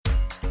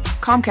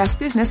Comcast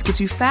Business gives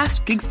you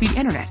fast gig-speed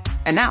internet.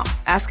 And now,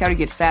 ask how to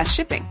get fast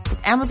shipping with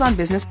Amazon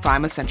Business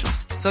Prime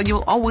Essentials, so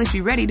you'll always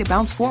be ready to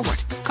bounce forward.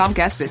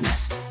 Comcast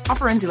Business.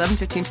 Offer ends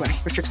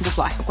 11/15/20. Restrictions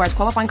apply. Requires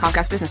qualifying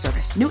Comcast Business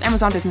service. New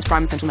Amazon Business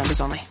Prime Essential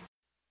members only.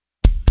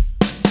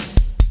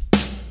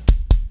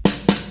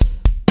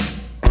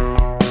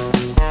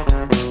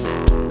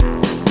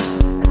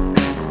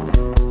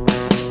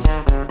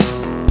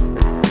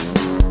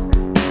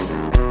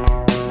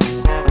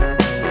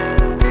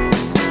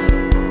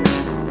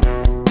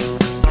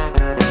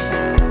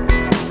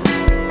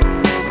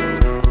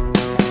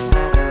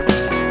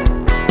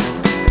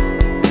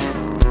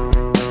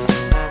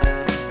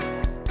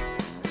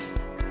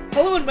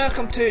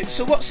 Welcome to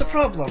So What's the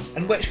Problem?,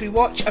 in which we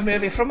watch a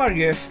movie from our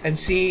youth and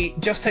see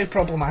just how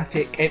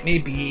problematic it may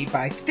be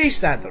by today's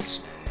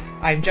standards.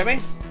 I'm Jimmy.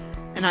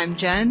 And I'm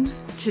Jen.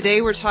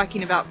 Today we're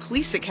talking about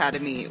Police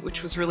Academy,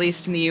 which was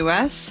released in the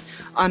US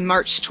on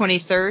March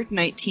 23rd,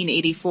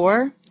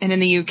 1984, and in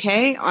the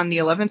UK on the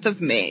 11th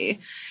of May.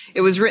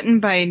 It was written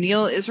by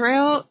Neil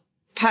Israel,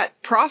 Pat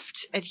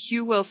Proft, and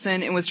Hugh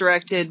Wilson, and was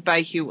directed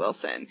by Hugh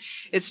Wilson.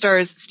 It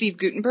stars Steve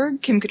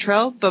Guttenberg, Kim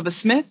Cattrall, Bubba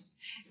Smith,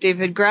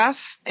 David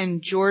Graff,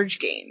 and George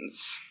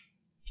Gaines.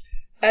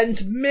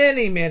 And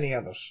many, many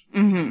others.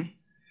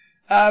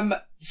 Mm-hmm.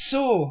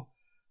 So,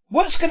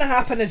 what's going to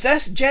happen is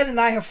this. Jen and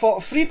I have thought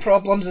of three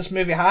problems this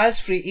movie has,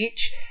 three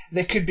each.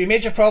 They could be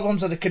major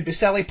problems or they could be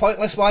silly,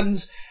 pointless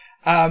ones.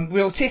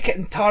 We'll take it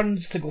in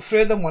turns to go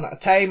through them one at a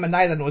time, and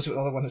neither knows what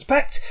the other one has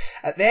picked.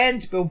 At the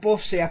end, we'll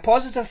both say a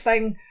positive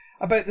thing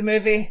about the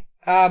movie.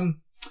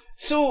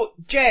 So,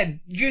 Jen,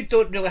 you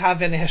don't really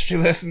have any history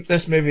with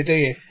this movie, do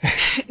you?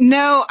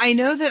 No, I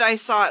know that I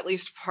saw at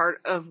least part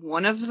of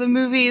one of the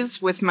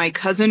movies with my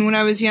cousin when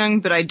I was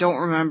young, but I don't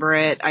remember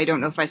it. I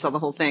don't know if I saw the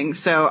whole thing.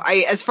 So,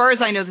 as far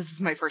as I know, this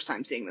is my first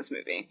time seeing this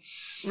movie.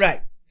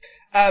 Right.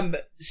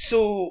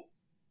 So,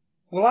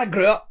 well, I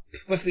grew up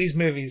with these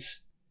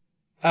movies.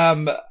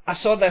 I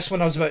saw this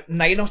when I was about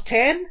 9 or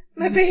 10,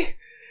 maybe.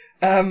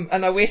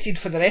 And I waited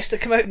for the rest to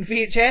come out in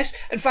VHS.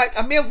 In fact,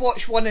 I may have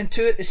watched 1 and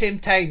 2 at the same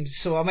time,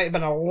 so I might have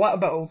been a little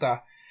bit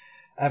older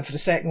for the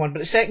second one. But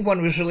the second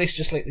one was released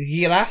just like the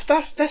year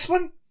after this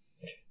one.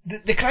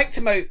 They cranked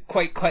them out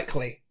quite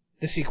quickly,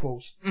 the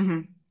sequels.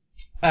 Mm-hmm.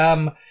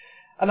 And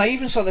I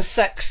even saw the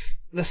sixth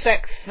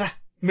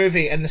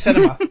movie in the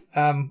cinema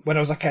when I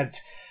was a kid.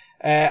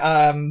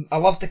 I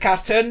loved the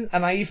cartoon,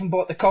 and I even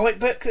bought the comic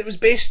book that was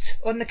based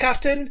on the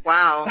cartoon.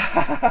 Wow.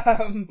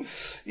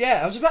 Yeah,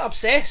 I was a bit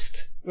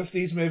obsessed with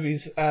these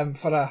movies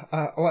for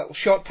a little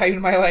short time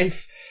in my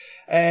life.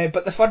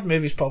 But the third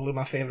movie is probably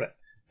my favourite,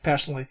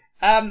 personally.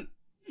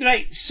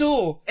 Right,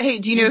 so... Hey,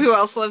 do you know who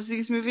else loves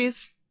these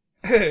movies?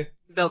 Who?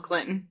 Bill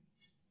Clinton.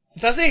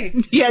 Does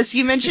he? Yes,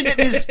 he mentioned it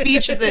in his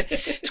speech at the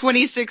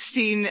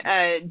 2016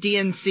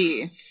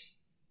 DNC.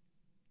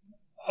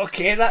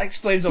 Okay, that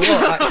explains a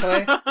lot,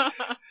 actually.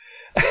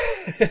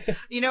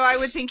 You know, I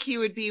would think he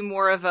would be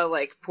more of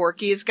a,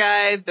 Porky's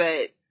guy,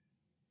 but...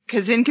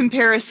 Because in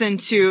comparison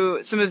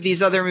to some of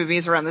these other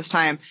movies around this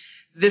time,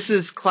 this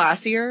is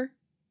classier.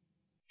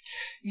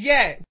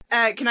 Yeah.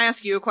 Can I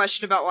ask you a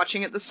question about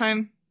watching it this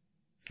time?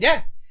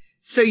 Yeah.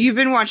 So you've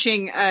been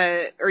watching,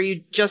 or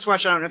you just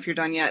watched, I don't know if you're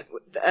done yet,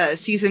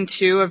 season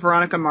 2 of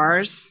Veronica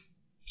Mars?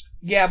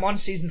 Yeah, I'm on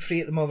season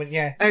 3 at the moment,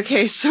 yeah.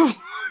 Okay, so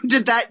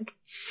did that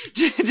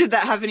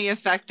have any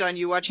effect on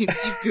you watching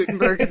Steve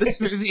Guttenberg in this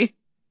movie?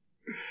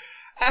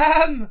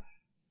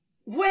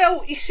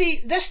 Well, you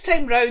see, this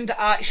time round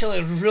I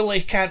actually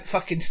really can't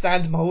fucking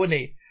stand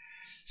Mahoney.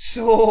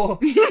 So,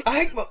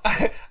 I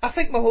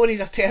think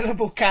Mahoney's a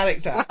terrible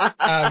character.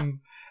 And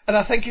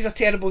I think he's a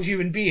terrible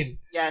human being.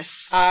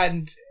 Yes.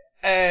 And,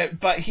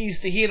 but he's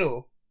the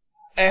hero.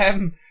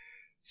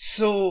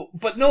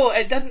 But no,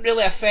 it doesn't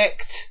really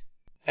affect,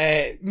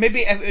 maybe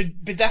it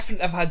would be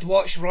different if I'd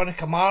watched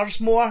Veronica Mars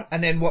more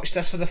and then watched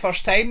this for the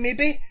first time,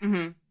 maybe.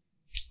 Mm-hmm.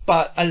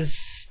 But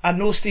as I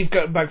know Steve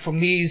Guttenberg from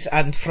these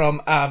and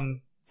from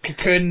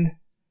Cocoon.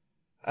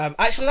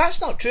 Actually,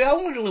 that's not true. I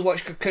only really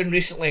watched Cocoon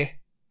recently,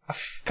 a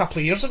couple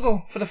of years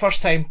ago, for the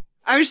first time.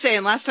 I was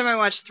saying, last time I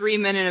watched 3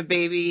 Men and a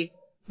Baby,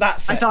 I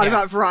thought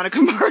about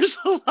Veronica Mars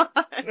a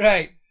lot.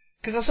 Right.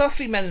 Because I saw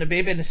 3 Men and a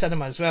Baby in the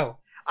cinema as well.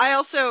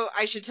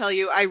 I should tell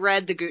you, I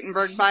read the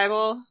Gutenberg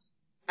Bible.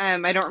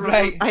 I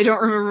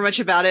don't remember much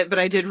about it, but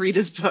I did read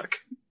his book.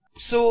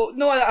 So,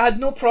 no, I had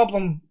no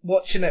problem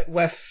watching it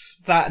with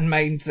that in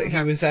mind that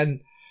he was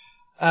in.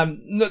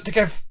 Not to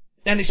give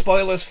any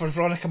spoilers for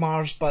Veronica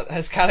Mars, but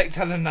his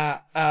character in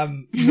that,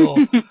 no.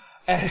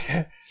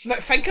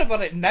 Thinking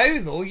about it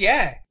now, though,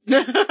 yeah.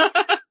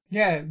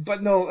 Yeah,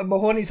 but no,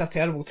 Mahoney's a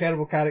terrible,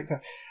 terrible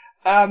character.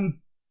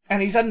 And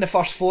he's in the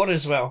first 4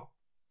 as well.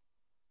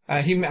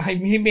 He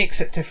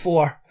makes it to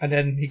 4, and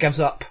then he gives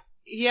up.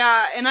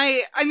 Yeah, and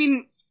I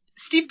mean,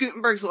 Steve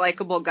Guttenberg's a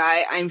likable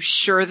guy. I'm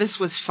sure this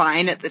was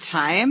fine at the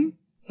time.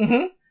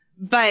 Mm-hmm.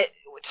 But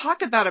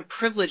talk about a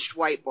privileged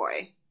white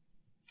boy.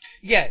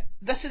 Yeah,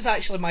 this is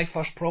actually my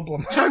first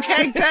problem.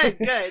 Okay, good.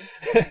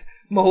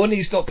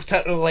 Mahoney's not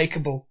particularly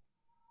likeable.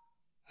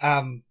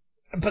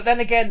 But then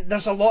again,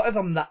 there's a lot of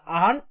them that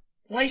aren't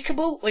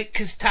likeable, like,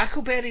 because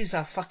Tackleberry's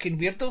a fucking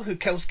weirdo who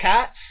kills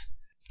cats.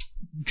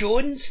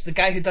 Jones, the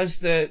guy who does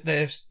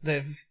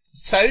the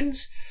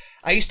sounds,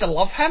 I used to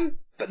love him,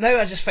 but now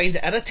I just find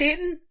it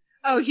irritating.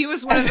 Oh, he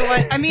was one of the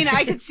ones. I mean,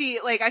 I could see,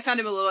 like, I found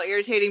him a little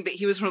irritating, but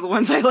he was one of the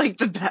ones I liked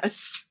the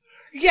best.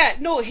 Yeah,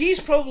 no, he's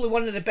probably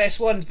one of the best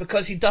ones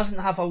because he doesn't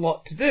have a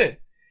lot to do.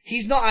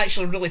 He's not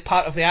actually really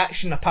part of the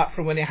action apart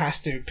from when he has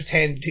to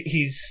pretend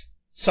he's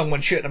someone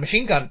shooting a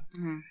machine gun.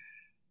 Mm-hmm.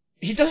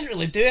 He doesn't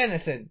really do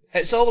anything.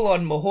 It's all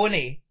on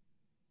Mahoney.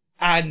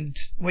 And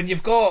when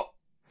you've got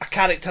a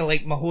character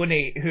like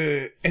Mahoney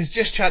who is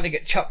just trying to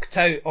get chucked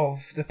out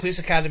of the police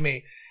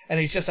academy and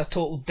he's just a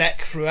total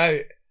dick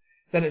throughout,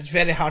 then it's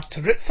very hard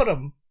to root for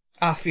him,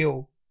 I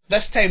feel.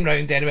 This time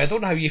round, anyway. I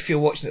don't know how you feel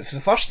watching it for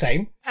the first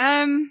time.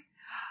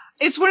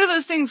 It's one of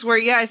those things where,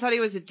 yeah, I thought he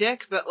was a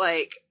dick, but,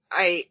 like,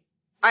 I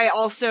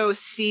also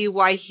see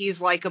why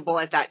he's likable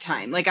at that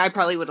time. Like, I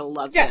probably would have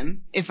loved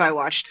him if I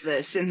watched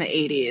this in the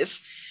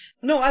 80s.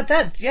 No, I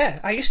did, yeah.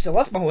 I used to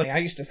love Mahoney. I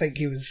used to think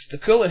he was the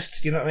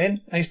coolest, you know what I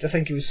mean? I used to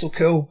think he was so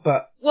cool,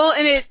 but... Well,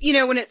 and it, you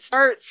know, when it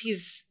starts,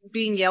 he's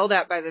being yelled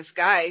at by this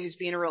guy who's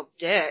being a real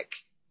dick.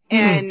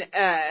 And,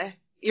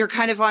 you're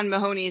kind of on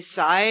Mahoney's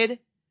side,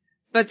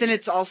 but then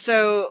it's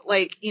also,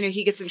 like, you know,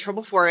 he gets in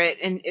trouble for it,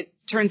 and it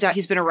turns out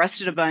he's been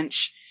arrested a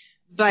bunch,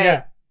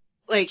 but,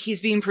 like, he's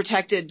being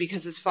protected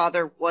because his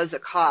father was a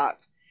cop.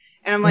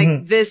 And I'm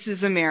like, this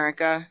is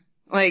America.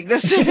 Like,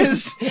 this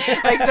is,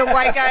 like, the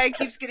white guy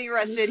keeps getting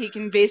arrested. He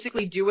can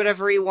basically do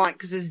whatever he wants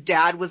because his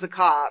dad was a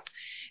cop.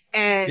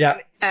 And,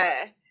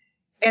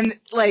 and,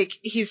 like,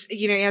 he's,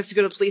 you know, he has to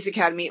go to police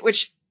academy,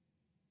 which,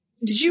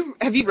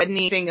 have you read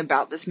anything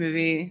about this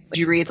movie? Did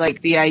you read,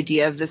 like, the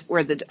idea of this,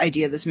 where the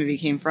idea of this movie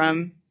came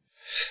from?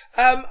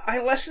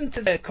 I listened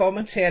to the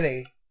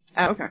commentary.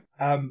 Oh, okay.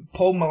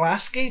 Paul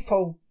Malasky,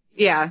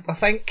 yeah. I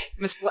think.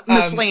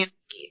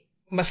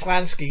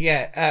 Maslansky,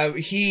 yeah.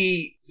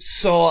 He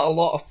saw a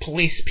lot of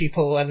police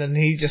people and then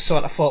he just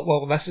sort of thought,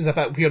 well, this is a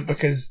bit weird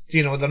because,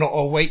 you know, they're not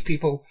all white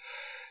people.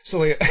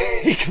 So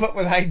he came up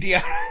with the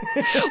idea.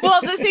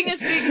 Well, the thing is,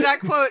 the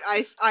exact quote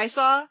I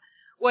saw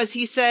was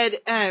he said,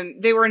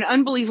 they were an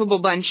unbelievable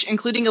bunch,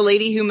 including a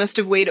lady who must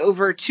have weighed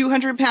over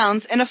 200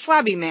 pounds and a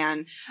flabby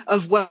man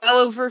of well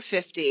over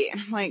 50.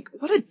 And I'm like,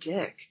 what a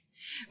dick.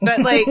 But,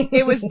 like,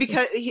 it was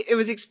because it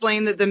was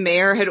explained that the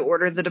mayor had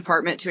ordered the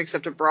department to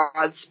accept a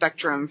broad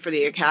spectrum for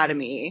the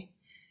academy.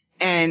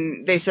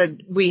 And they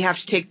said, we have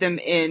to take them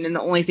in, and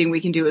the only thing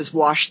we can do is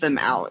wash them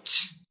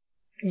out.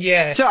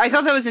 Yeah. So I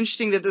thought that was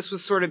interesting that this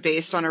was sort of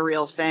based on a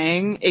real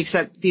thing,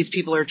 except these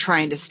people are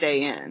trying to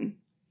stay in.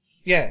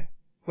 Yeah.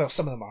 Well,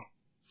 some of them are.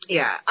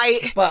 Yeah.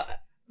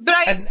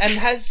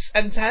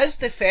 And to his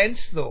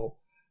defense, though,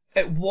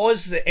 it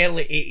was the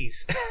early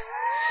 80s.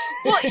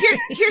 Well,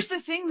 here's the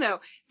thing,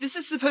 though. This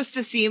is supposed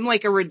to seem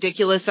like a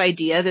ridiculous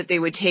idea that they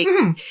would take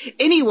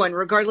anyone,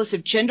 regardless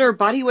of gender,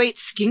 body weight,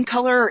 skin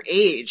color, or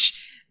age.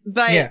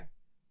 But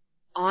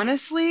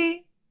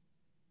honestly,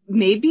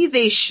 maybe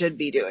they should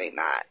be doing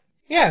that.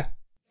 Yeah.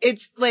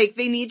 It's like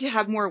they need to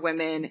have more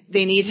women.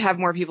 They need to have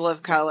more people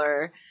of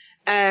color.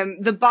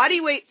 The body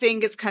weight thing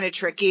gets kind of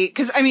tricky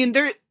because, I mean,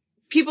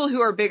 people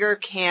who are bigger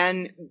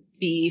can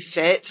be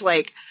fit.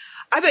 Like,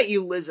 I bet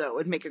you Lizzo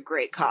would make a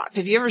great cop.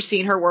 Have you ever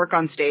seen her work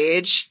on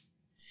stage?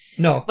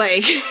 No.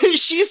 Like,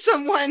 she's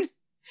someone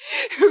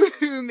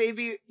who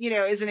maybe, you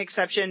know, is an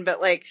exception,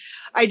 but, like,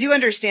 I do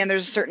understand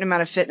there's a certain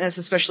amount of fitness,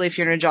 especially if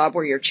you're in a job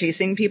where you're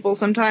chasing people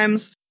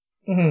sometimes.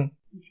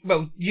 Mm-hmm.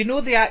 Well, you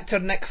know the actor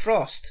Nick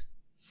Frost?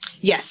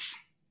 Yes.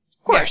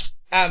 Of course.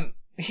 Yeah.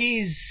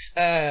 He's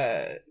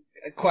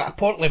quite a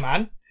portly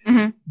man,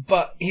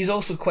 but he's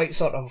also quite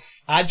sort of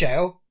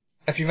agile.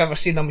 If you've ever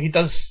seen him, he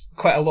does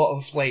quite a lot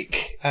of,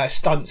 like,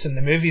 stunts in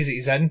the movies that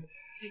he's in.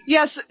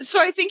 Yes,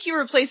 so I think you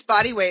replace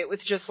body weight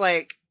with just,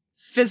 like,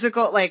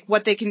 physical, like,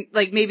 what they can,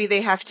 like, maybe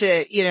they have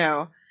to, you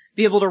know,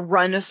 be able to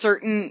run a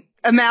certain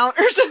amount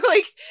or something.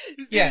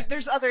 Like,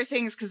 there's other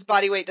things, because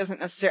body weight doesn't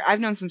necessarily, I've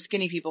known some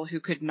skinny people who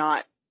could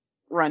not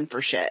run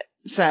for shit,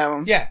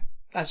 so. Yeah,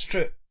 that's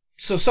true.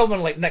 So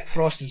someone like Nick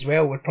Frost as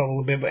well would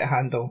probably be able to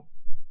handle.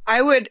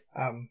 I was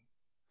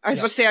about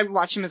to say I'd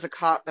watch him as a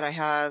cop, but I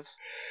have.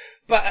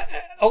 But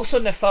also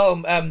in the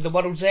film, The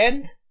World's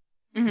End,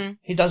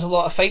 he does a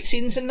lot of fight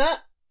scenes in that.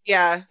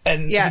 Yeah.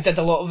 And he did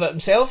a lot of it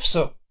himself,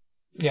 so,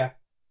 yeah.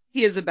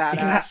 He is a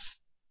badass.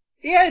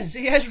 He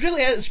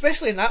really is,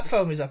 especially in that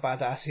film, he's a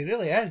badass. He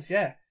really is,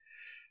 yeah.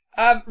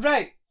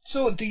 Right,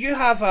 so do you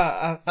have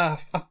a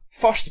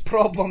first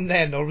problem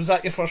then, or was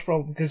that your first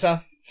problem? Because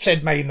I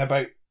said mine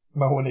about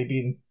Mahoney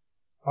being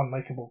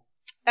unlikable.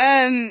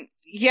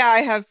 Yeah, I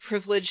have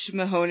privileged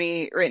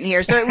Mahoney written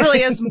here. So it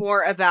really is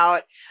more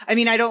about, I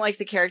mean, I don't like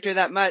the character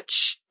that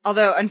much,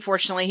 although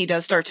unfortunately he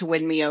does start to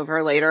win me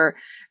over later.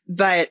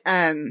 But,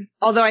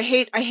 although I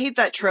hate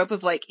that trope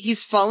of like,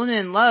 he's fallen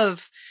in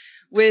love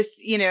with,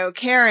 you know,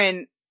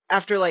 Karen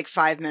after like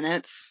 5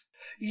 minutes.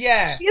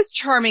 Yeah. She is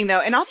charming though.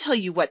 And I'll tell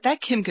you what,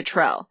 that Kim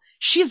Cattrall,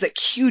 she is a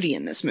cutie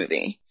in this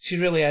movie. She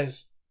really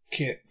is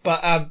cute.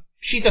 But,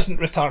 she doesn't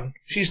return.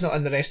 She's not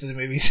in the rest of the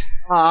movies.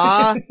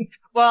 Aw.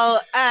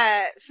 Well,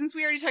 since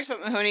we already talked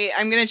about Mahoney,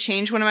 I'm going to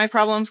change one of my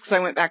problems because I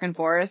went back and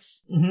forth.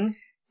 Mm-hmm.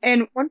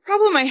 And one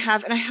problem I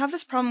have, and I have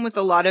this problem with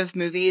a lot of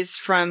movies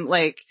from,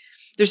 like,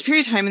 there's a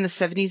period of time in the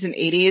 70s and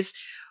 80s.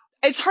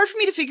 It's hard for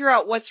me to figure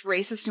out what's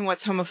racist and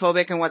what's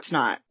homophobic and what's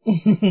not.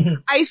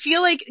 I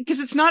feel like, because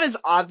it's not as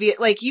obvious,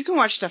 like, you can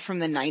watch stuff from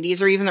the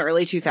 90s or even the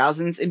early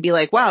 2000s and be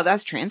like, wow,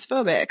 that's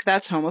transphobic,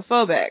 that's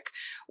homophobic,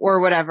 or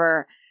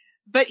whatever.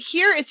 But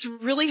here it's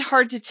really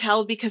hard to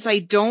tell because I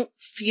don't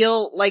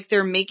feel like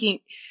they're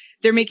making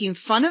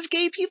fun of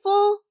gay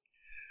people.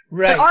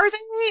 Right. But are they?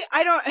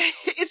 I don't,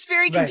 it's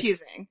very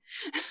confusing.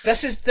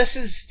 This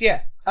is,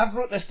 yeah, I've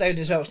wrote this down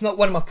as well. It's not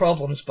one of my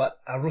problems, but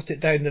I wrote it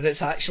down that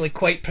it's actually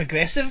quite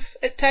progressive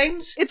at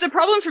times. It's a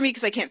problem for me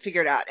because I can't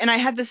figure it out. And I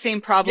had the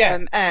same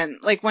problem.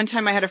 Like one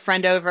time I had a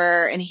friend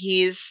over and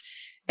he's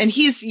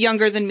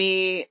younger than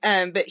me,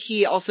 but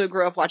he also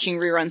grew up watching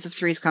reruns of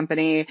Three's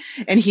Company,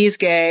 and he's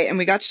gay, and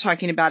we got to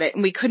talking about it,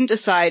 and we couldn't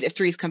decide if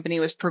Three's Company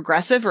was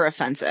progressive or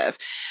offensive,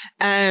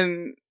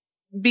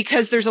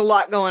 because there's a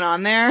lot going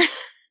on there.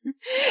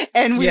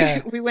 And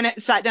we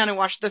went sat down and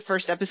watched the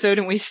first episode,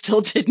 and we still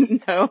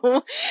didn't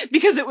know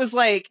because it was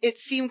like, it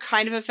seemed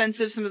kind of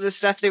offensive, some of the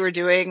stuff they were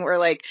doing, where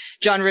like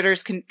John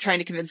Ritter's trying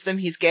to convince them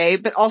he's gay,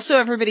 but also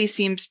everybody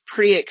seems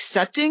pretty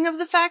accepting of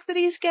the fact that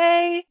he's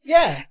gay.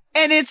 Yeah.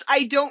 And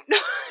I don't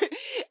know.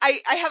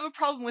 I have a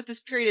problem with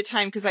this period of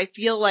time because I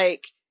feel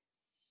like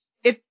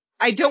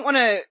I don't want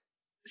to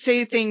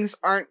say things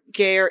aren't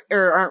gay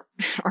or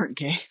aren't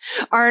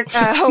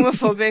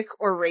homophobic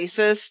or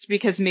racist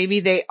because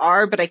maybe they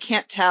are, but I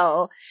can't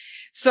tell.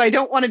 So I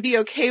don't want to be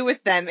okay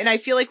with them. And I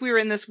feel like we were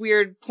in this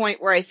weird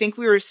point where I think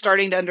we were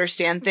starting to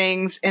understand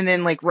things and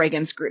then like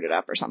Reagan screwed it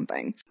up or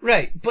something.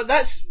 Right. But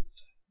that's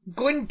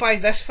going by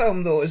this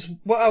film though, is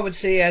what I would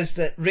say is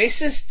that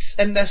racists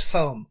in this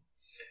film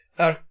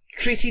are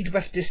treated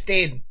with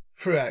disdain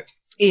throughout.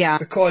 Yeah.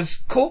 Because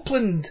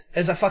Copeland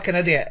is a fucking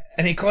idiot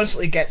and he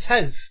constantly gets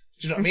his.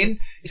 Do you know what I mean?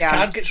 His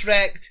car gets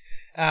wrecked,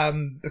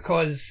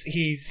 because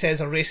he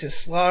says a racist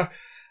slur.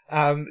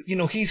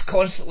 He's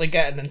constantly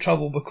getting in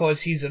trouble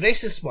because he's a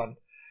racist one.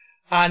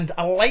 And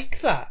I like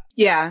that.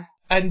 Yeah.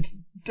 And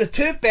the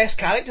two best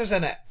characters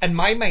in it, in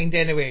my mind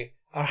anyway,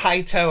 are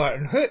Hightower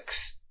and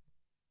Hooks.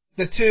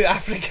 The two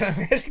African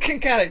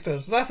American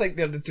characters. And I think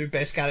they're the two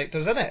best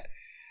characters in it.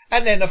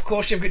 And then, of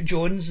course, you've got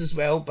Jones as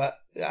well, but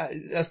I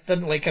just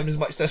didn't like him as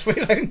much this way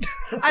around.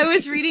 I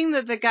was reading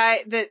that the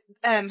guy,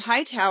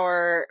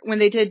 Hightower, when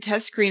they did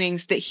test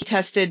screenings, that he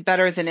tested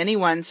better than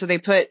anyone, so they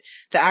put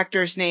the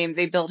actor's name,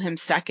 they billed him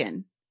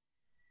second.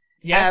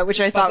 Yeah.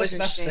 Which I thought was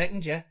interesting.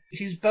 Second, yeah.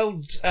 He's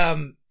billed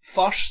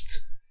first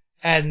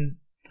in,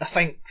 I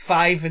think,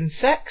 5 and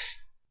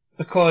 6,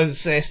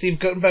 because Steve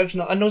Guttenberg's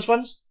not in those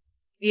ones.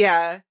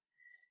 Yeah.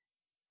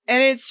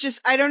 And it's just,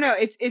 I don't know,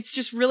 it's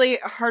just really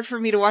hard for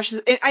me to watch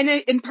this.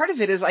 And part of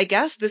it is, I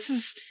guess,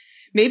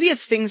 maybe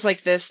it's things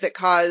like this that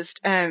caused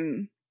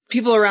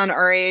people around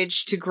our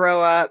age to grow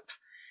up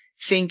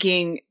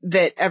thinking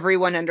that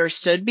everyone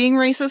understood being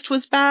racist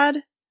was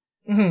bad.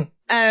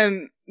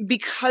 Mm-hmm.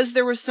 Because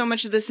there was so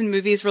much of this in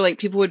movies where like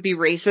people would be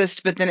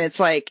racist, but then it's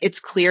like,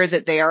 it's clear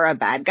that they are a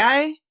bad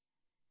guy.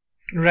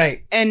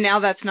 Right. And now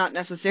that's not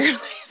necessarily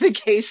the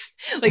case.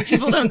 Like,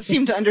 people don't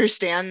seem to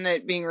understand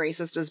that being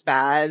racist is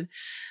bad,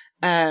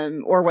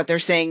 or what they're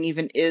saying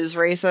even is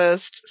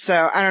racist.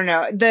 So I don't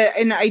know.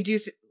 And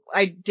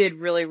I did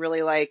really,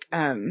 really like,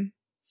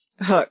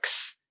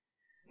 Hooks.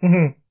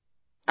 Mm-hmm.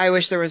 I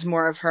wish there was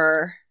more of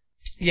her.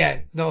 Yeah,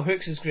 no,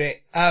 Hooks is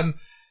great. And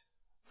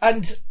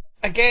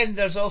again,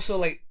 there's also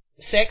like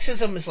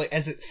sexism.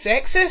 Is it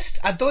sexist?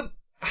 I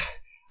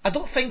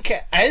don't think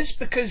it is,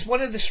 because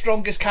one of the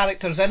strongest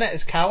characters in it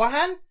is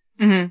Callahan.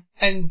 Mm-hmm.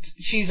 And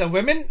she's a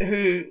woman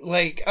who,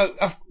 like,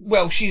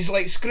 she's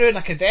like screwing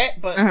a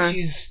cadet, but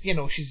she's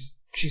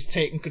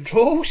taking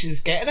control,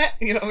 she's getting it,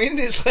 you know what I mean?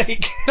 It's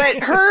like...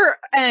 But her,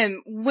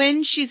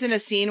 when she's in a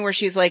scene where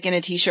she's like in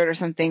a t-shirt or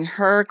something,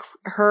 her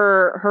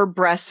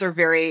breasts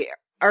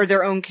are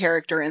their own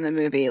character in the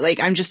movie.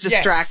 Like, I'm just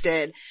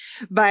distracted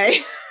by...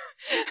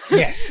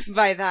 Yes.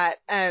 by that.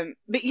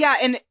 But yeah,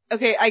 and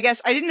okay, I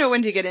guess I didn't know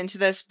when to get into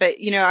this, but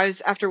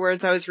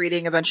afterwards I was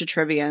reading a bunch of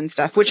trivia and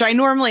stuff, which I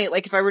normally,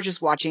 like, if I were just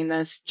watching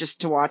this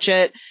just to watch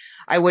it,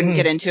 I wouldn't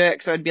get into it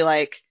because I would be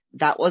like,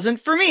 that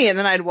wasn't for me, and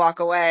then I'd walk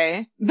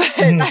away. But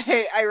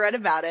I read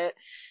about it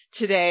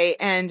today,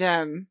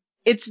 and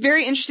it's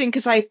very interesting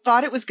because I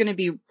thought it was going to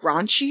be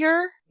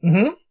raunchier.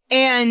 Mm-hmm.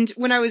 And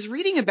when I was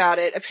reading about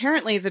it,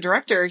 apparently the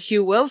director,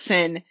 Hugh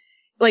Wilson,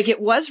 like,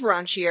 it was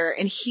raunchier,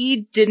 and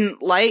he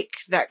didn't like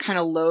that kind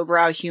of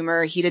lowbrow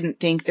humor. He didn't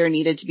think there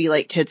needed to be,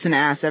 like, tits and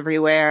ass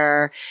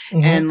everywhere,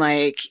 and,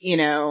 like,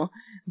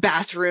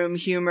 bathroom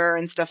humor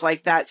and stuff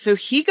like that. So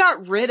he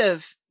got rid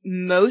of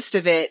most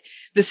of it.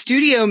 The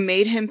studio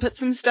made him put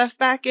some stuff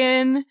back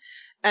in.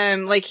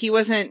 Like, he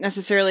wasn't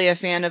necessarily a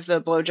fan of the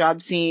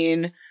blowjob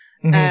scene.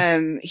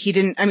 He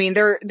didn't, I mean,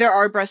 there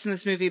are breasts in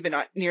this movie, but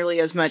not nearly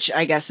as much,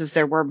 I guess, as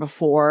there were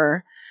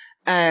before.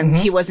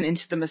 He wasn't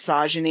into the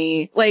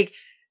misogyny. Like,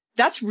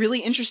 that's really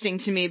interesting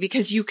to me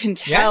because you can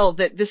tell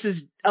that this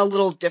is a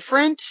little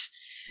different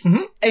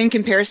in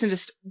comparison to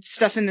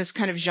stuff in this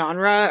kind of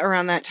genre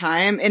around that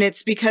time. And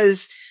it's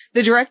because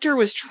the director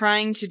was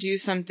trying to do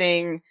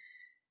something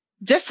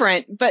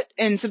different,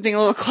 and something a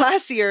little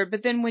classier.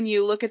 But then when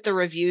you look at the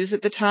reviews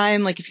at the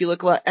time, like if you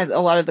look at a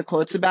lot of the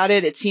quotes about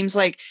it, it seems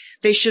like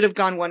they should have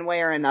gone one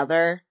way or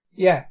another.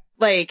 Yeah.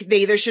 Like they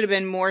either should have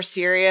been more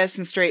serious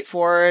and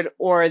straightforward,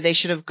 or they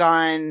should have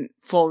gone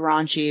full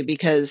raunchy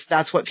because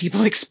that's what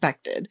people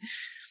expected.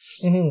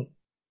 Mm-hmm.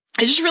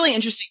 It's just really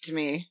interesting to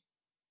me.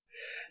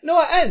 No,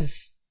 it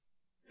is.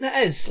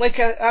 It is. Like,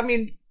 I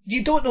mean,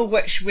 you don't know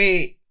which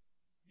way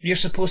you're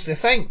supposed to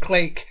think.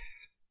 Like,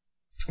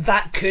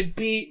 that could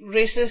be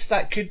racist,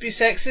 that could be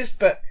sexist,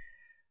 but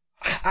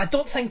I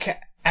don't think it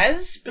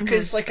is,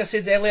 because, like I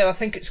said earlier, I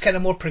think it's kind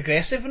of more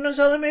progressive in those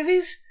other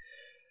movies.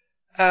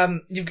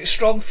 You've got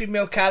strong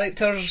female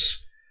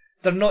characters.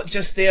 They're not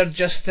just there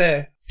just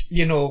to,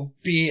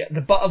 be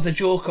the butt of the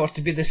joke or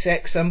to be the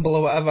sex symbol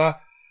or whatever.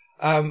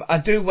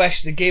 I do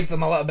wish they gave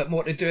them a little bit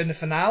more to do in the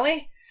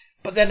finale.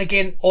 But then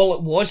again, all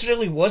it was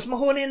really was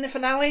Mahoney in the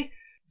finale.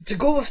 To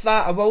go with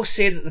that, I will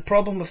say that the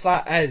problem with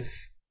that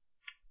is,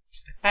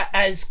 it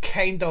is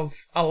kind of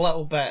a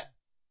little bit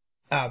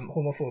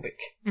homophobic.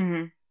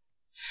 Mm-hmm.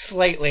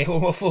 Slightly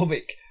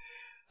homophobic.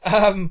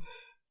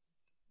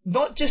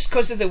 Not just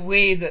because of the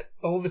way that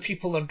all the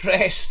people are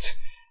dressed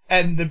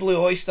in the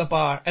Blue Oyster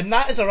Bar. And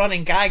that is a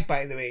running gag,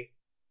 by the way.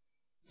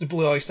 The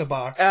Blue Oyster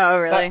Bar. Oh,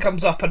 really? That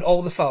comes up in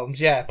all the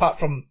films, yeah, apart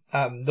from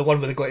the one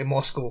where they go to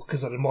Moscow,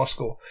 because they're in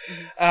Moscow.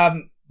 Mm-hmm.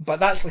 But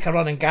that's like a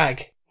running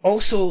gag.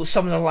 Also,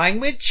 some of the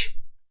language.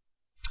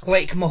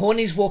 Like,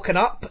 Mahoney's woken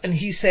up and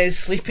he says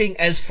sleeping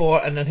is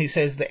for, and then he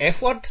says the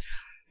F word.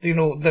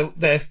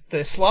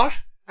 The slur.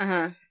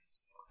 Uh-huh.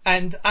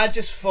 And I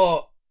just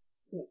thought,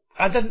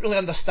 I didn't really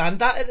understand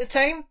that at the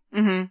time.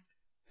 Mm-hmm.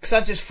 Because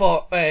I just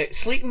thought,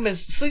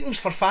 sleeping's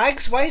for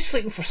fags. Why is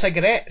sleeping for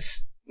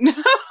cigarettes?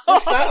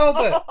 What's that all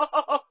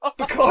about?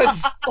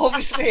 Because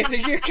obviously in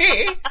the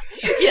UK,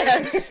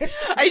 yes,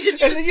 I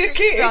didn't in the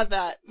UK,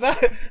 about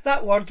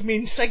that word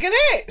means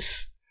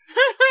cigarettes.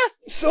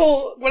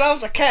 So when I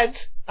was a kid,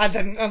 I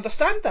didn't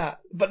understand that.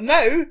 But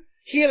now,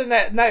 hearing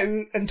it now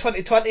in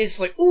 2020, it's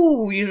like,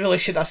 ooh, you really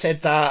should have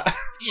said that.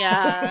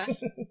 Yeah.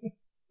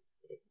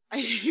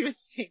 I didn't even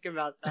think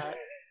about that.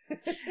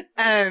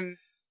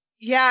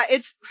 Yeah,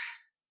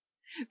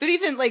 but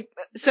even like,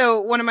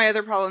 so one of my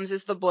other problems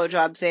is the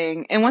blowjob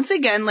thing. And once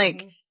again,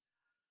 like,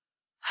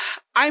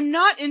 I'm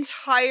not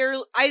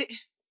entirely,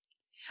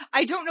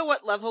 I don't know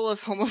what level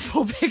of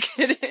homophobic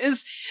it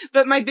is,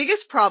 but my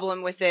biggest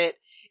problem with it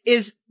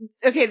is,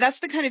 okay, that's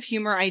the kind of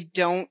humor I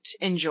don't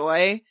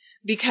enjoy,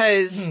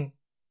 because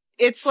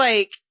it's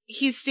like,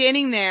 he's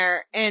standing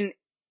there and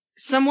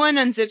someone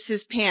unzips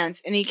his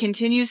pants and he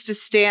continues to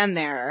stand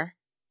there.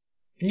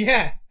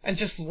 Yeah, and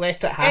just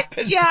let it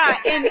happen.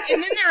 And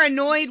then they're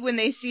annoyed when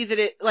they see that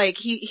it, like,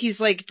 he's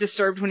like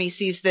disturbed when he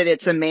sees that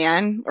it's a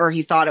man, or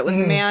he thought it was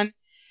a man.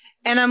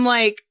 And I'm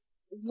like,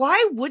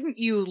 why wouldn't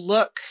you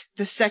look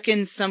the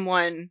second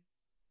someone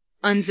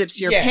unzips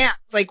your pants?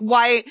 Like,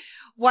 why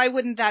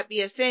wouldn't that be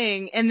a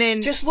thing? And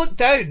then just look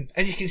down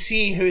and you can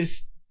see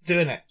who's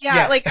doing it.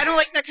 Yeah, like, I don't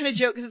like that kind of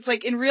joke, because it's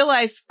like, in real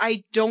life,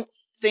 I don't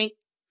think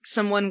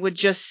someone would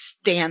just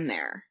stand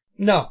there.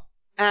 No.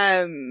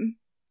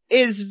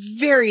 Is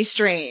very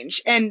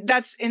strange. And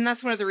that's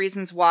one of the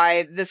reasons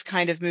why this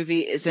kind of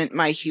movie isn't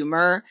my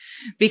humor,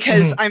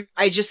 because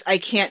I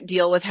can't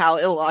deal with how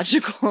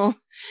illogical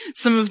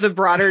some of the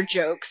broader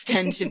jokes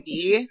tend to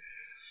be.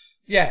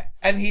 Yeah,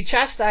 and he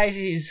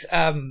chastises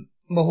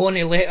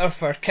Mahoney later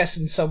for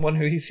kissing someone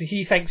who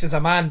he thinks is a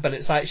man, but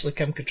it's actually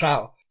Kim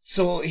Cattrall.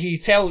 So he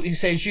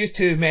says, "You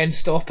two men,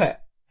 stop it."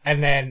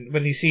 And then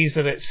when he sees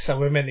that it's a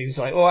woman, he's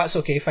like, "Oh, that's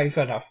okay, fine,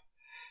 fair enough."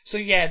 So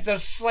yeah,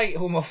 there's slight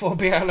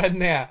homophobia in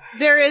there.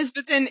 There is,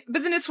 but then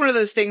it's one of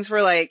those things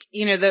where, like,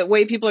 the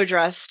way people are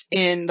dressed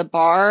in the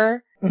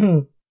bar,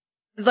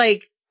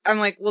 like, I'm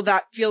like, well,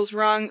 that feels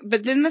wrong.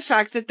 But then the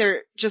fact that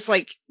they're just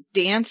like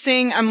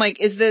dancing, I'm like,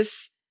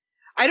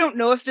 I don't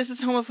know if this is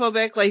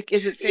homophobic. Like,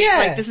 is it saying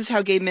like this is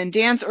how gay men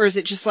dance, or is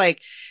it just like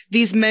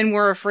these men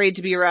were afraid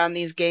to be around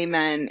these gay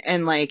men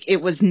and like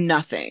it was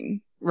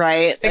nothing?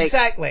 Right? Like,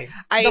 exactly.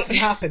 Nothing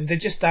happened. They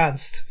just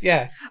danced.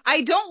 Yeah.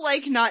 I don't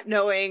like not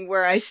knowing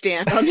where I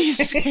stand on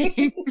these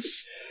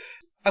things.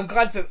 I'm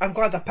glad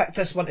I picked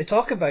this one to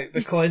talk about,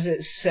 because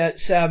it's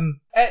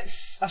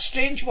a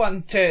strange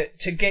one to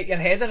get your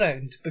head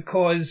around,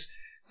 because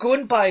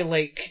going by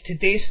like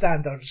today's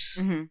standards,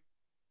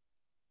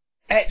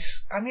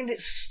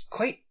 it's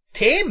quite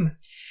tame.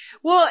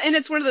 Well, and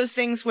it's one of those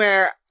things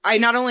where I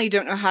not only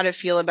don't know how to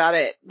feel about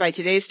it by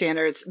today's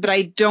standards, but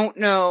I don't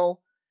know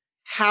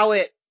how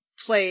it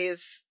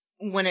plays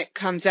when it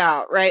comes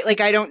out, right? Like,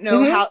 I don't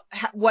know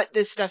how what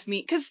this stuff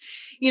means, because,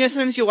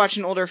 sometimes you'll watch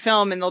an older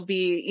film and there'll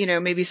be,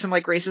 maybe some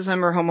like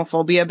racism or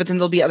homophobia, but then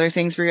there'll be other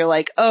things where you're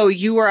like, oh,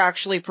 you were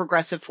actually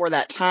progressive for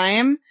that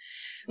time.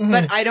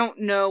 But I don't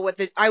know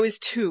I was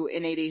 2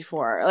 in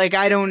 84. Like,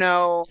 I don't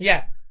know.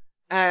 Yeah.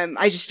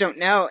 I just don't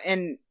know.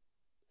 And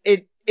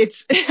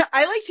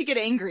I like to get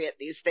angry at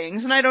these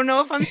things, and I don't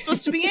know if I'm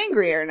supposed to be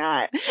angry or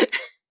not.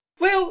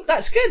 Well,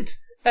 that's good.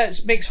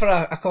 It makes for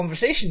a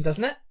conversation,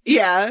 doesn't it?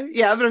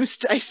 Yeah,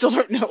 but I still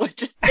don't know what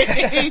to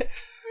say.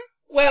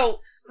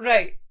 Well,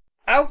 right.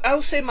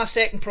 I'll say my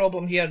second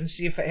problem here and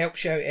see if it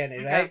helps you out any,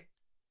 Okay. right?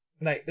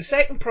 Right. The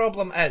second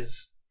problem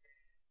is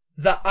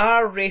the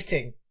R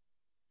rating.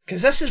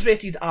 Because this is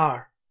rated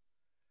R.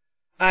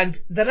 And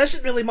there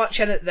isn't really much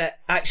in it that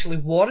actually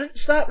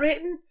warrants that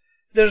rating.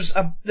 There's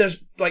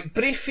like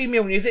brief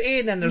female nudity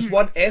and then there's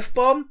one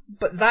F-bomb,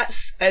 but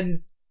that's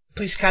in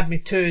Police Academy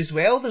 2 as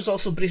well. There's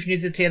also brief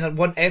nudity and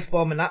one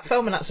F-bomb in that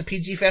film, and that's a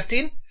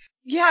PG-13.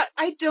 Yeah,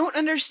 I don't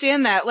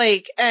understand that.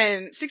 Like,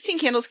 16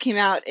 Candles came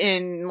out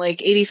in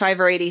like 85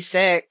 or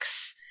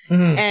 86,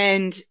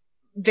 and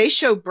they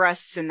show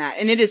breasts in that,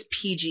 and it is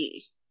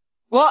PG.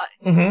 Well,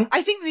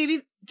 I think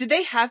maybe, did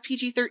they have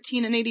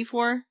PG-13 in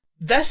 84?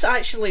 This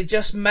actually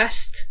just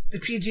missed the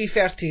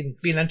PG-13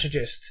 being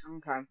introduced.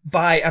 Okay.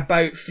 By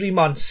about 3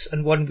 months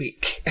and 1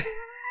 week.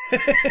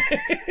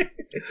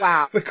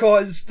 Wow.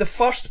 Because the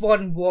first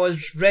one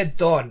was Red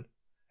Dawn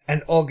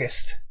in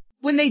August.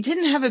 When they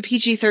didn't have a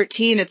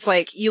PG-13, it's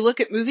like, you look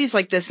at movies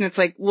like this and it's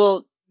like,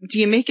 well, do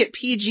you make it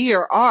PG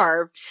or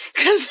R?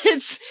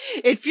 Because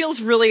it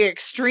feels really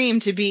extreme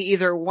to be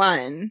either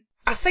one.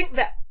 I think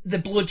that the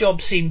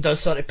blowjob scene does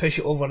sort of push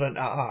it over into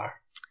R.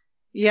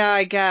 Yeah,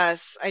 I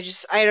guess. I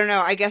don't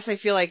know. I guess I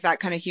feel like that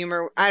kind of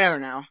humor, I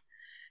don't know.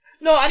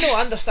 No, I know,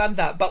 I understand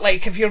that, but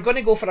like, if you're going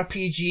to go for a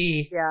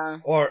PG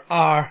or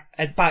R,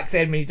 and back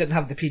then when you didn't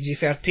have the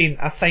PG-13,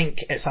 I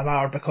think it's an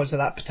R because of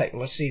that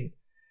particular scene.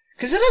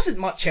 Because there isn't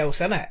much else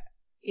in it.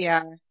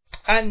 Yeah.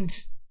 And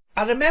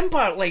I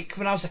remember, like,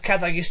 when I was a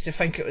kid, I used to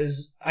think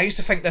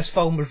this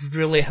film was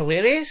really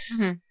hilarious,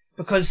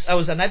 because I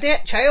was an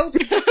idiot child.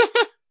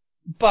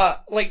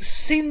 But, like,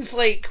 scenes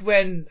like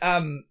when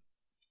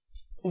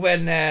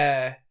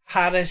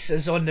Harris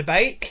is on the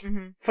bike,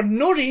 for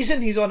no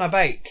reason he's on a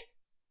bike.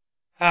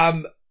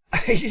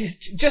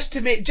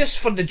 Just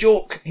for the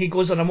joke, he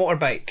goes on a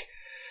motorbike.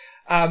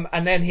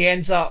 And then he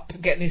ends up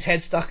getting his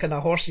head stuck in a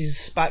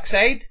horse's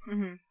backside.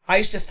 I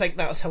used to think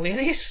that was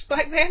hilarious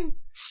back then.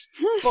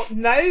 But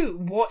now,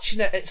 watching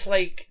it, it's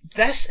like,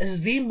 this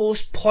is the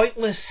most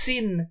pointless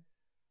scene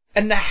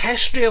in the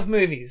history of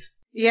movies.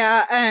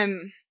 Yeah,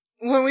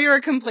 when we were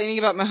complaining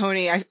about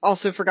Mahoney, I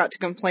also forgot to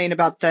complain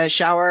about the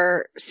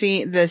shower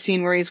scene, the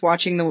scene where he's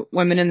watching the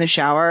women in the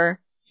shower.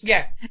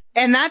 Yeah.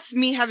 And that's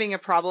me having a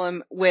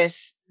problem with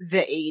the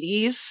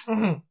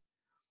 80s.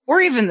 Or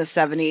even the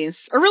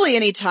 70s, or really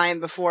any time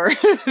before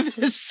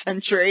this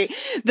century,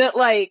 that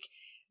like,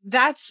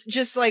 that's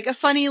just like a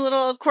funny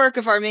little quirk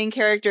of our main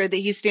character that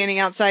he's standing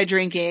outside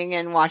drinking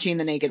and watching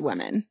the naked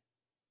women.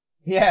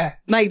 Yeah.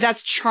 Like,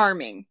 that's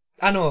charming.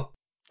 I know.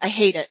 I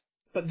hate it.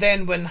 But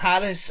then when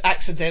Harris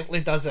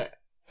accidentally does it,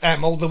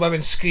 all the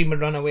women scream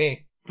and run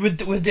away. Would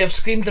they have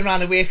screamed and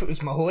ran away if it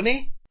was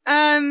Mahoney?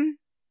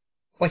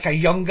 Like a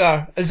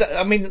younger,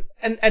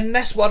 in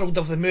this world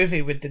of the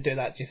movie, would they do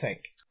that, do you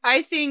think?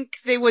 I think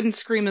they wouldn't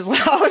scream as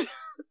loud.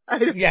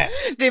 Yeah.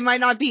 They might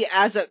not be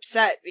as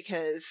upset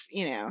because,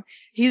 you know,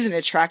 he's an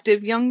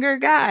attractive younger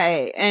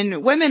guy,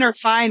 and women are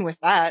fine with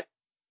that.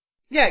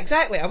 Yeah,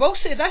 exactly. I will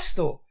say this,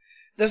 though.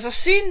 There's a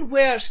scene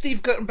where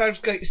Steve Guttenberg's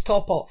got his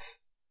top off.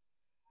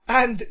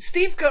 And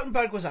Steve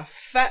Guttenberg was a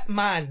fit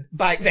man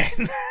back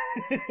then.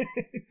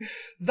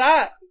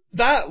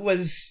 That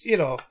was, you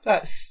know,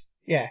 that's,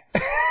 yeah.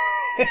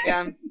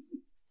 Yeah.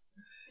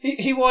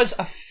 He was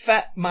a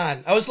fit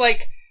man. I was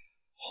like,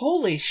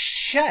 holy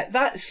shit,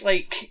 that's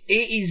like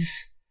 80s,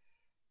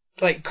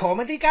 like,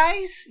 comedy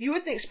guys? You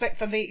wouldn't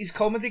expect an 80s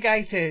comedy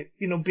guy to,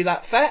 you know, be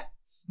that fit.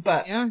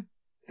 But, yeah.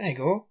 There you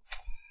go.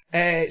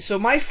 So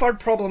my third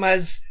problem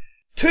is,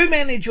 too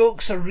many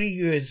jokes are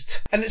reused.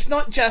 And it's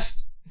not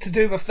just to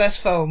do with this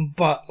film,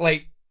 but,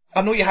 like,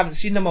 I know you haven't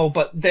seen them all,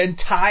 but the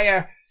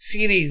entire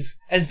series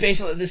is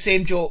basically the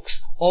same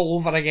jokes all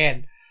over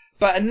again.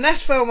 But in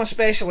this film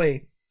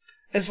especially,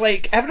 it's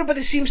like,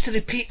 everybody seems to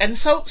repeat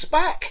insults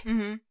back.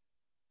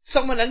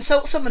 Someone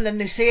insults them and then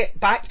they say it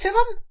back to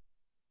them.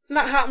 And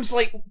that happens,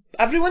 like,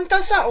 everyone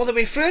does that all the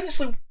way through, and it's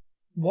like,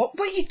 what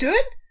are you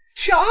doing?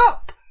 Shut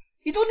up!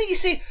 You don't need to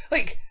say,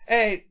 like,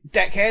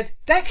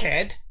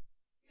 dickhead.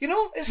 You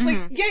know, it's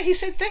like, yeah, he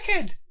said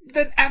dickhead.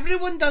 Then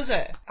everyone does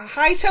it.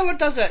 Hightower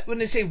does it when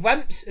they say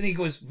wimps, and he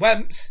goes,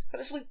 wimps. And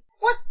it's like,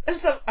 what?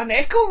 Is there an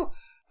echo?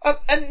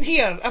 In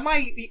here? Am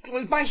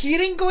I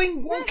hearing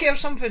going wonky or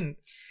something?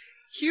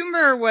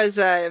 Humor was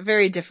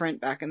very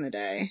different back in the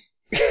day.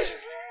 Not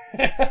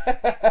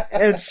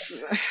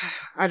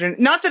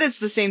that it's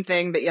the same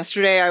thing, but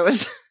yesterday I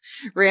was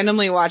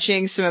randomly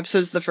watching some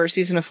episodes of the first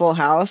season of Full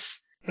House.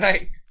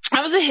 Right.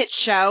 That was a hit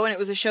show, and it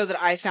was a show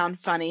that I found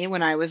funny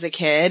when I was a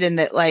kid, and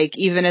that, like,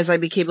 even as I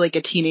became, like,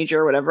 a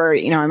teenager or whatever,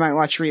 you know, I might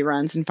watch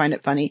reruns and find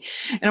it funny.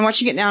 And I'm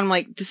watching it now, and I'm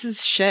like, this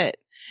is shit.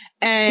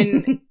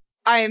 And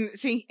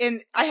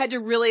and I had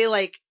to really,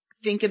 like,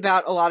 think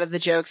about a lot of the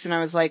jokes, and I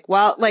was like,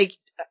 well, like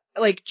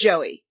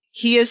Joey.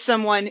 he is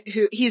someone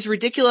who, he's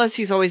ridiculous.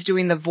 He's always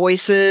doing the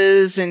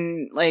voices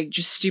and like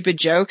just stupid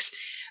jokes.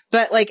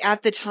 But like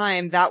at the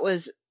time, that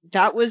was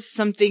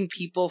something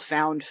people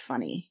found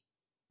funny.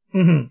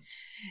 Mm-hmm.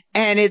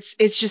 And it's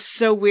just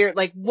so weird.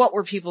 Like, what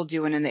were people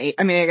doing in the 80s?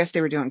 I mean, I guess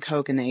they were doing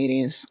coke in the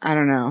 80s. I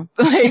don't know.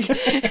 Like,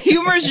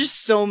 humor is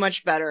just so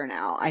much better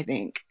now, I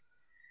think.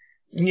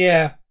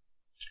 Yeah.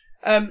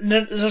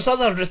 There's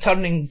other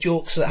returning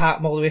jokes that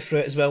happen all the way through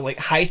it as well. Like,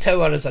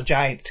 Hightower is a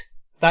giant.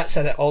 That's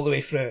in it all the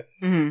way through.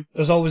 Mm-hmm.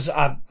 There's always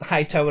a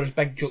Hightower's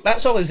big joke.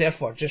 That's all he's there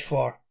for, just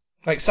for,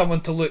 like,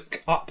 someone to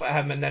look up at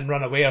him and then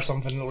run away or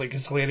something. Like,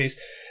 it's hilarious.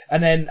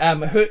 And then,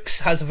 Hooks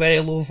has a very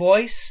low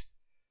voice.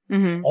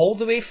 Mm-hmm. All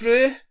the way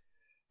through.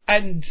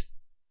 And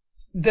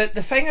the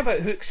thing about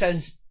Hooks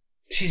is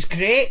she's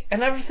great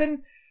and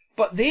everything,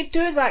 but they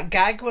do that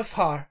gag with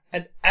her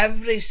in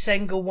every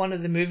single one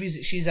of the movies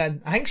that she's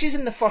in. I think she's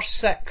in the first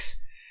 6.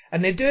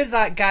 And they do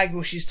that gag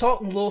where she's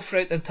talking low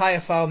throughout the entire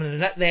film, and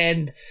then at the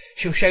end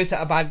she'll shout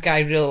at a bad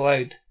guy really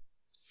loud.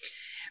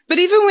 But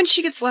even when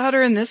she gets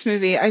louder in this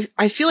movie,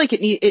 I feel like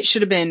it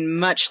should have been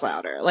much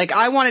louder. Like,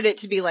 I wanted it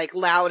to be like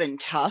loud and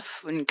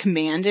tough and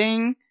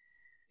commanding.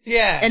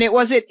 Yeah. And it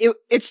wasn't,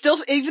 it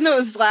still, even though it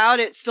was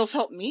loud, it still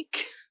felt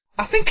meek.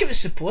 I think it was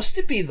supposed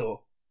to be,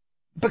 though.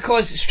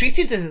 Because it's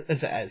treated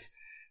as it is.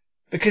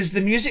 Because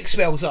the music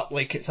swells up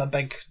like it's a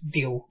big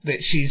deal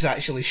that she's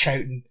actually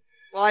shouting.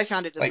 Well, I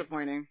found it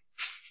disappointing.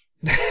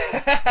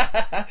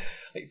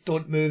 Like,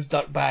 don't move,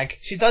 dirtbag.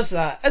 She does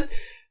that.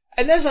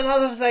 And there's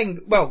another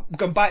thing, well,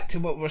 going back to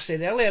what we were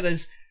saying earlier,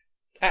 is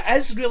it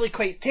is really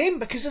quite tame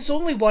because there's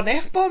only one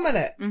F-bomb in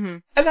it. Mm-hmm.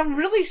 And I'm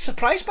really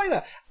surprised by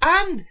that.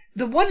 And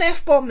the one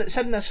F-bomb that's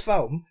in this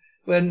film,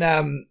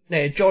 when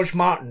George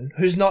Martin,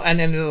 who's not in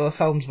any of the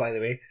films, by the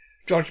way,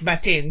 George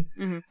Martin,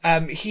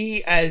 mm-hmm.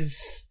 he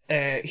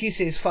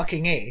says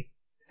fucking A.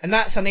 And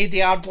that's an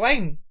ADR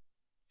line.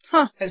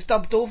 Huh. It's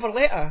dubbed over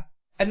later.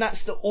 And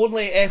that's the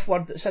only F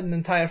word that's in the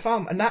entire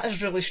film. And that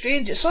is really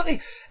strange. It's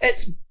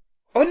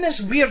on this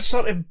weird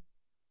sort of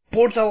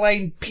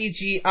borderline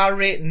PG R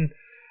rating.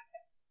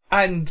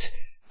 And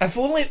if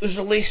only it was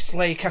released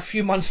like a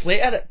few months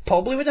later, it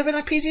probably would have been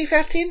a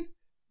PG-13.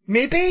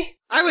 Maybe?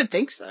 I would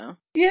think so.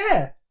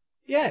 Yeah.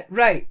 Yeah,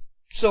 right.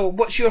 So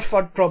what's your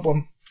third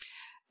problem?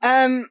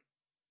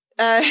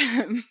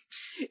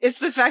 It's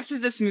the fact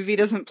that this movie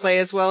doesn't play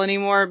as well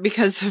anymore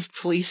because of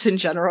police in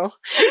general.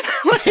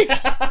 Like,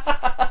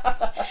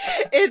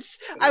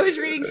 I was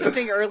reading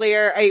something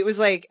earlier. It was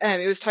like,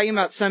 it was talking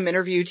about some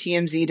interview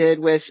TMZ did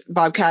with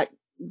Bobcat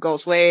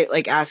Goldthwait,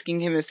 like asking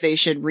him if they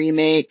should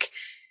remake,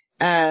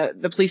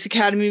 the Police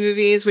Academy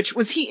movies,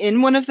 was he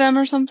in one of them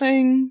or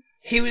something?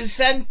 He was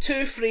in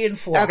 2, 3, and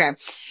 4. Okay.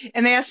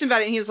 And they asked him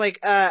about it, and he was like,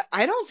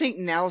 I don't think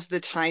now's the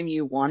time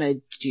you want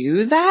to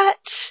do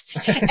that.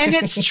 And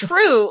it's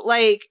true.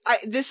 Like,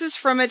 this is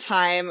from a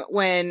time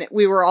when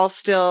we were all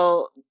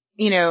still,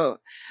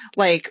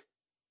 like,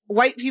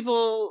 white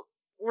people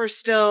were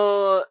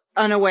still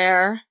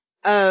unaware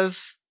of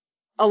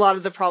a lot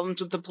of the problems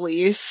with the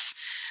police.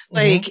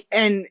 Like,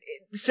 and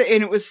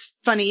it was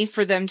funny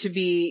for them to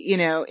be,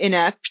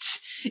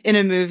 inept in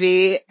a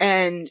movie.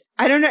 And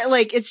I don't know,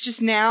 like, it's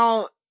just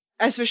now,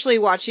 especially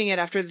watching it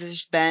after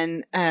there's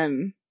been,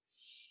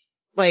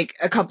 like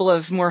a couple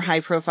of more high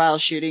profile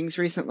shootings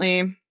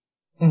recently.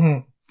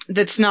 Mm-hmm.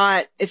 It's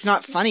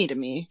not funny to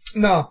me.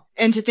 No.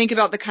 And to think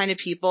about the kind of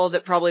people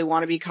that probably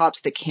want to be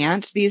cops that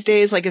can't these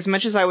days, like, as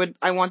much as I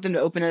want them to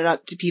open it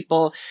up to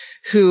people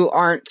who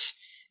aren't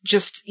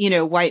just,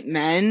 white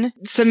men.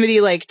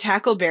 Somebody like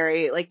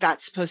Tackleberry, like,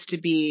 that's supposed to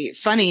be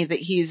funny that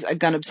he's a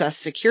gun-obsessed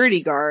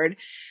security guard,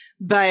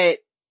 but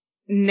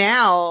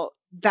now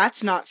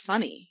that's not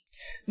funny.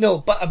 No,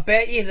 but I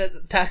bet you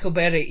that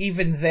Tackleberry,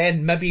 even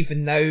then, maybe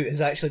even now,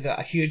 has actually got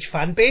a huge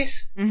fan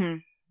base. Mm-hmm.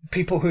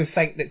 People who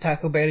think that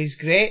Tackleberry's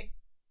great.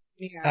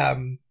 Yeah.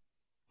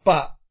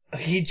 But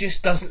he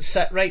just doesn't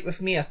sit right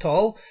with me at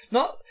all.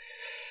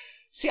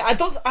 I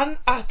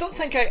don't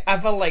think I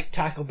ever liked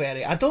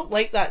Tackleberry. I don't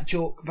like that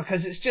joke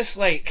because it's just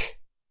like,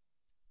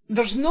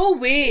 there's no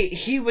way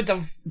he would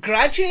have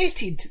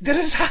graduated. There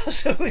is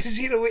absolutely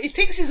zero way. He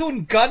takes his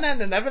own gun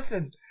in and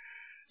everything.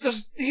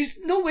 He's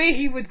no way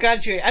he would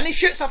graduate. And he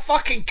shoots a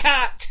fucking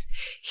cat.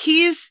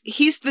 He's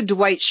the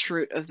Dwight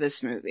Schrute of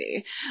this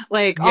movie.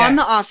 Like, yeah. On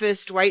The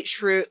Office, Dwight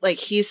Schrute, like,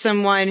 he's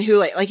someone who,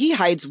 like, he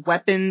hides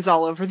weapons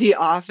all over the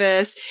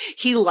office.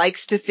 He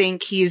likes to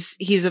think he's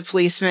a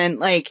policeman.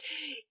 Like,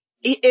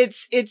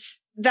 it's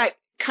that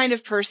kind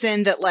of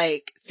person that,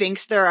 like,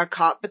 thinks they're a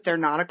cop, but they're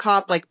not a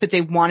cop, like, but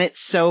they want it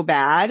so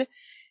bad.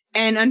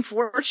 And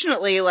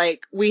unfortunately,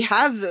 like, we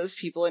have those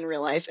people in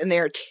real life, and they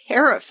are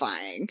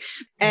terrifying.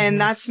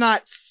 And that's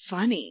not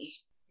funny.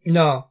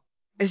 No.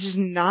 It's just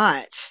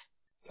not.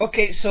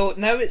 Okay, so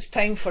now it's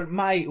time for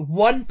my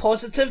one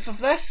positive of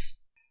this.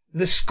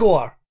 The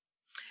score.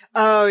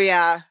 Oh,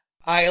 yeah.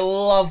 I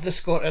love the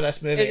score to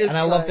this movie. And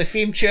I love the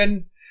theme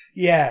tune.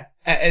 Yeah,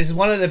 it is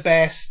one of the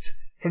best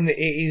from the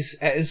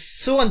 80s. It is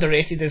so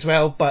underrated as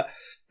well, but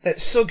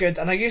it's so good.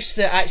 And I used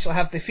to actually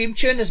have the theme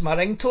tune as my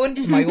ringtone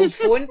on my old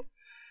phone.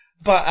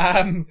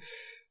 But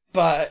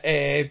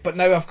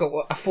now I've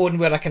got a phone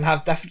where I can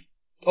have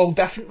all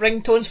different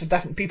ringtones for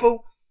different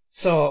people.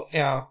 So,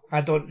 yeah,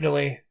 I don't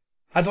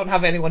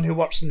have anyone who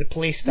works in the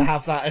police to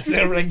have that as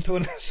their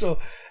ringtone. So,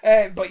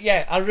 but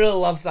yeah, I really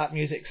love that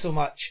music so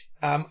much.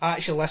 I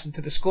actually listen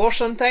to the score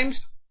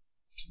sometimes,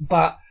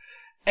 but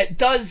it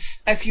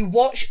does, if you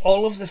watch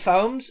all of the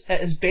films,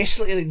 it is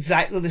basically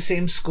exactly the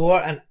same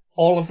score in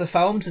all of the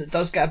films, and it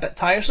does get a bit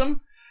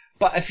tiresome.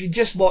 But if you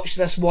just watch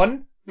this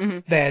one,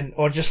 then,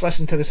 or just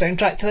listen to the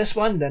soundtrack to this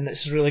one, then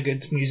it's really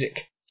good music.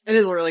 It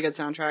is a really good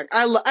soundtrack.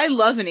 I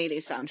love an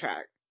 80s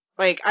soundtrack.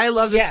 Like, I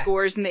love the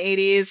scores in the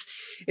 80s.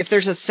 If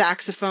there's a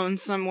saxophone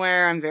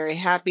somewhere, I'm very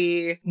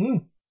happy.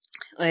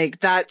 Like,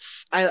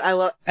 that's, I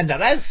love... And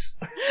there is.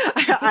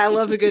 I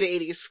love a good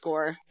 80s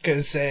score.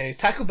 Because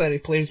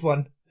Tackleberry plays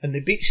one in the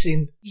beach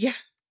scene. Yeah.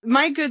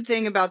 My good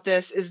thing about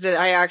this is that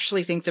I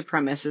actually think the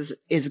premise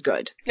is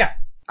good. Yeah.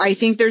 I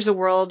think there's a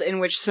world in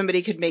which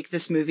somebody could make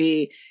this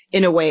movie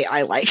in a way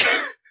I like.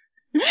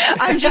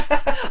 I'm not,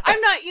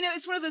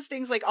 it's one of those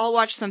things, like, I'll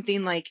watch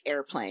something like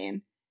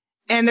Airplane,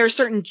 and there are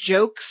certain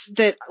jokes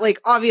that, like,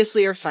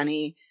 obviously are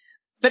funny,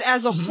 but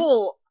as a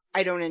whole,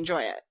 I don't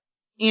enjoy it.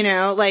 You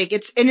know, like,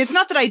 it's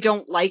not that I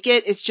don't like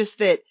it, it's just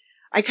that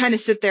I kind of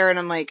sit there and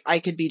I'm like, I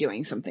could be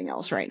doing something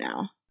else right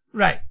now.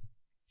 Right.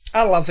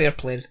 I love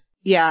Airplane.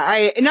 Yeah,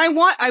 I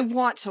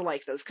want to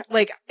like those,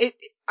 like,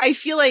 I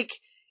feel like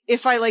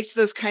if I liked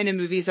those kind of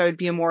movies, I would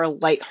be a more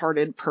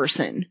lighthearted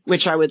person,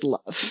 which I would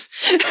love.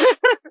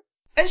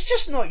 It's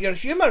just not your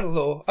humour,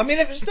 though. I mean,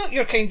 if it's not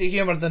your kind of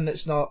humour, then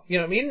it's not. You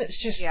know what I mean? It's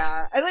just...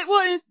 Yeah.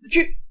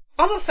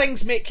 Other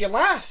things make you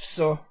laugh,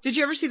 so... Did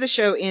you ever see the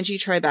show Angie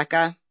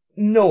Tribeca?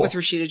 No. With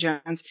Rashida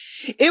Jones.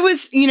 It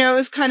was, it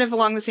was kind of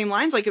along the same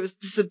lines. Like, it was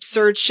this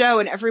absurd show,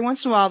 and every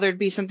once in a while there'd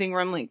be something where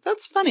I'm like,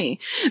 that's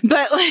funny.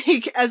 But,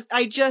 like, I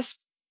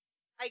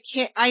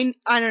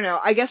don't know.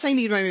 I guess I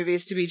need my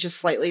movies to be just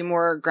slightly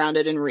more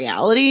grounded in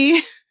reality.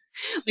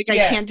 Like,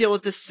 I can't deal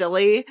with the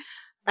silly.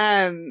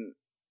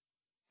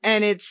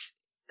 And it's,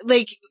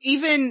 like,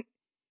 even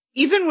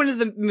one of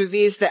the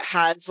movies that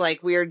has,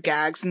 like, weird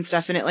gags and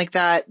stuff in it like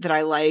that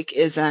I like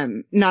is,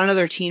 Not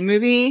Another Teen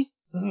Movie.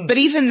 Mm-hmm. But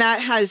even that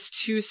has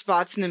two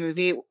spots in the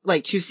movie,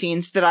 like, two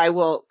scenes that I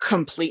will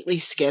completely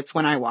skip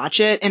when I watch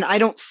it. And I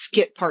don't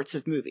skip parts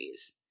of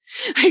movies.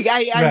 Like,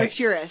 I'm a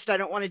purist. I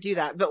don't want to do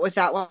that. But with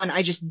that one,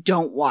 I just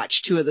don't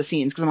watch two of the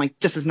scenes because I'm like,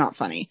 this is not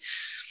funny.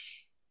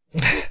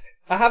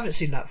 I haven't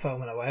seen that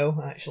film in a while,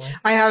 actually.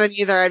 I haven't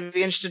either. I'd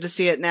be interested to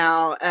see it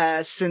now,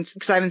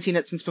 because I haven't seen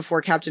it since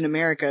before Captain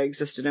America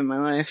existed in my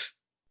life.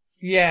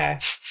 Yeah.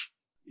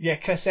 Yeah,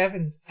 Chris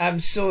Evans.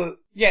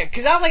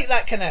 Because I like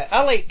that kind of,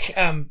 I like,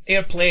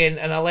 Airplane,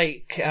 and I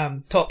like,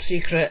 Top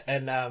Secret,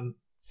 and,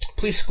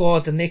 Police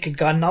Squad, and Naked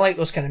Gun. I like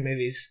those kind of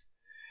movies.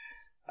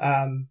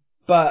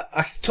 But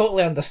I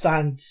totally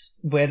understand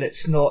when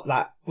it's not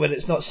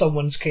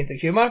someone's kind of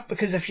humour,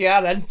 because if you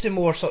are into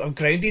more sort of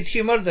grounded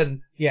humour,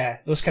 then yeah,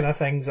 those kind of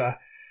things are,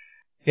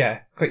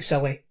 quite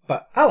silly,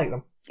 but I like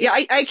them. Yeah,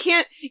 I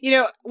can't,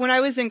 when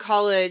I was in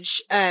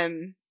college,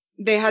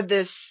 they had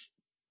this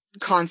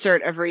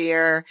concert every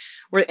year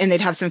and they'd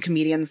have some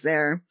comedians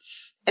there.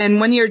 And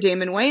one year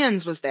Damon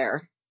Wayans was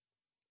there.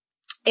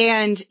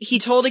 And he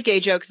told a gay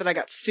joke that I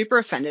got super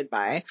offended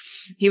by.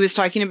 He was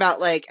talking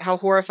about, like, how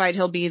horrified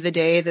he'll be the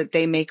day that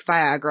they make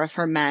Viagra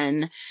for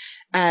men.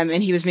 And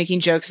he was making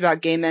jokes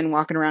about gay men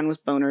walking around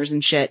with boners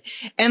and shit.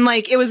 And,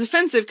 like, it was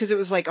offensive because it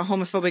was, like, a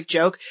homophobic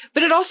joke.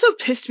 But it also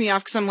pissed me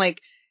off because I'm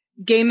like,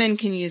 gay men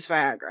can use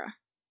Viagra.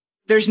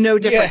 There's no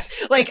difference.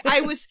 Yeah. Like,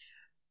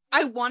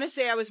 I want to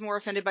say I was more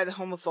offended by the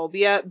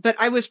homophobia, but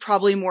I was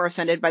probably more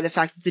offended by the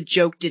fact that the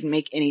joke didn't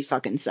make any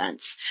fucking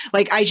sense.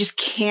 Like, I just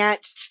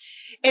can't.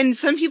 And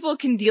some people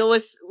can deal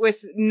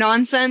with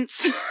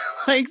nonsense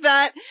like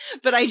that,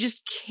 but I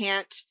just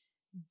can't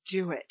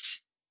do it.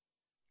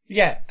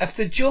 Yeah, if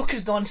the joke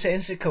is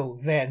nonsensical,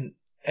 then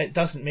it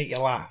doesn't make you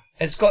laugh.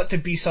 It's got to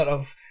be sort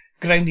of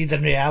grounded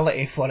in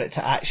reality for it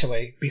to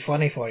actually be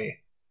funny for you.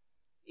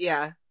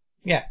 Yeah.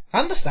 Yeah,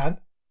 I understand.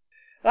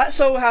 That's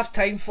all we have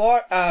time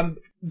for.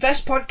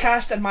 This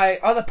podcast and my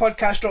other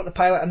podcast, Drop the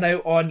Pilot, are now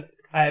on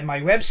my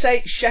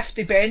website,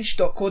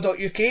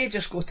 shiftybench.co.uk.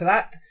 Just go to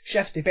that,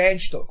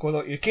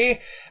 shiftybench.co.uk.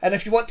 And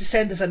if you want to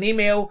send us an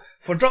email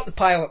for Drop the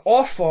Pilot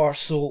or for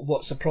So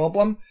What's the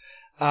Problem,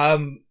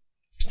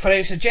 for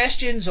any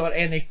suggestions or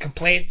any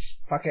complaints,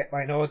 fuck it,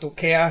 I know, I don't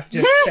care.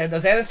 Just send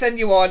us anything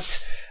you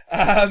want.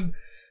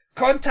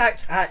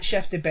 Contact at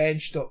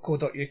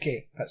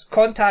shiftybench.co.uk. That's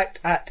contact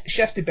at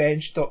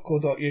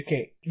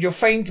shiftybench.co.uk. You'll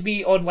find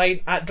me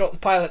online at Drop the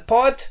Pilot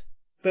Pod.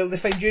 Where will they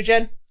find you,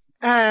 Jen?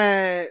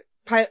 At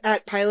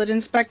Pilot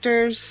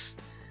Inspectors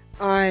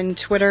on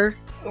Twitter.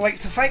 I'd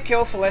like to thank you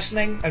all for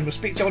listening, and we'll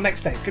speak to you all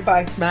next time.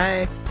 Goodbye.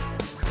 Bye.